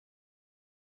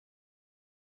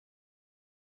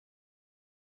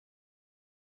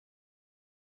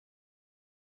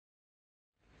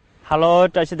Hello,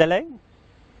 Tashidele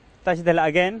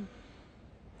again,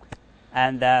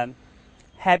 and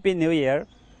Happy New Year,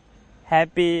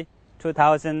 Happy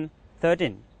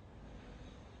 2013.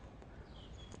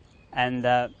 And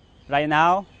right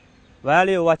now, while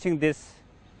you're watching this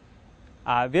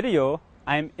video,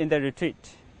 I'm in the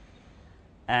retreat,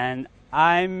 and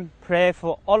I'm praying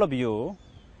for all of you,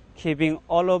 keeping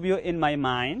all of you in my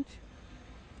mind,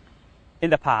 in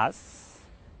the past,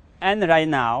 and right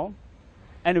now,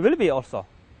 and will be also.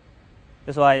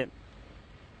 That's why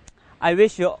I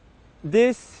wish you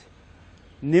this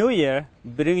new year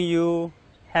bring you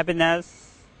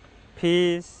happiness,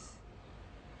 peace,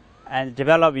 and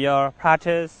develop your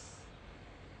practice,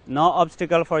 no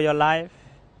obstacle for your life,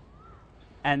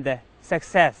 and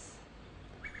success,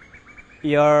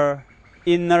 your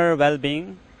inner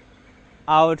well-being,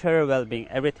 outer well-being,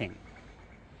 everything,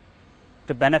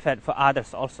 to benefit for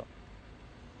others also.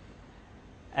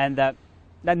 And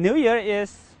the new year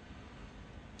is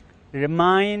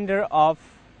reminder of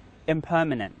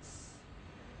impermanence.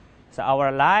 So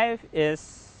our life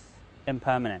is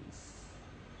impermanence.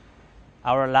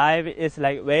 Our life is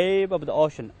like wave of the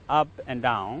ocean, up and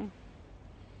down.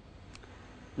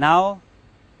 Now,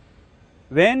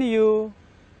 when you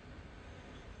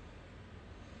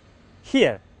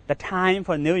hear the time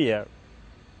for New Year,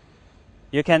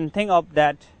 you can think of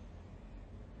that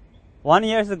 1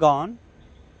 year is gone.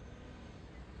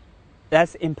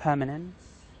 That's impermanence.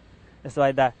 That's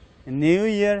why the New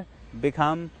Year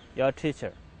become your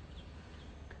teacher.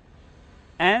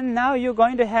 And now you're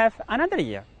going to have another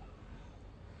year.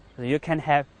 So you can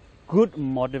have good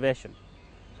motivation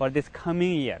for this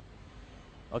coming year.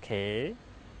 Okay,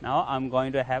 now I'm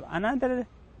going to have another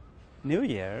New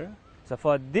Year. So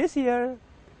for this year,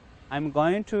 I'm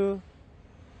going to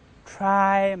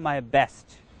try my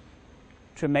best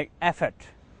to make effort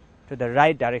to the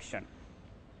right direction,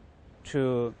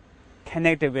 to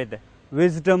connect with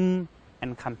wisdom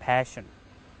and compassion,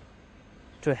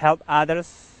 to help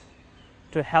others,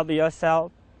 to help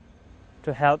yourself,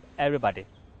 to help everybody.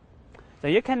 So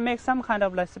you can make some kind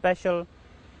of like special,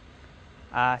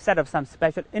 set up some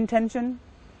special intention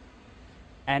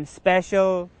and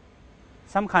special,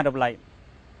 some kind of like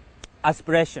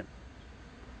aspiration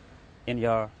in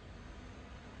your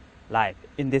life,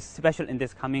 in this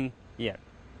coming year.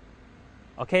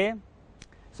 Okay?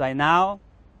 So now,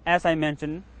 as I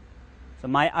mentioned, so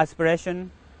my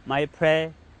aspiration, my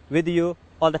prayer with you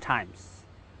all the times,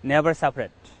 never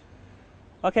separate.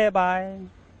 Okay, bye.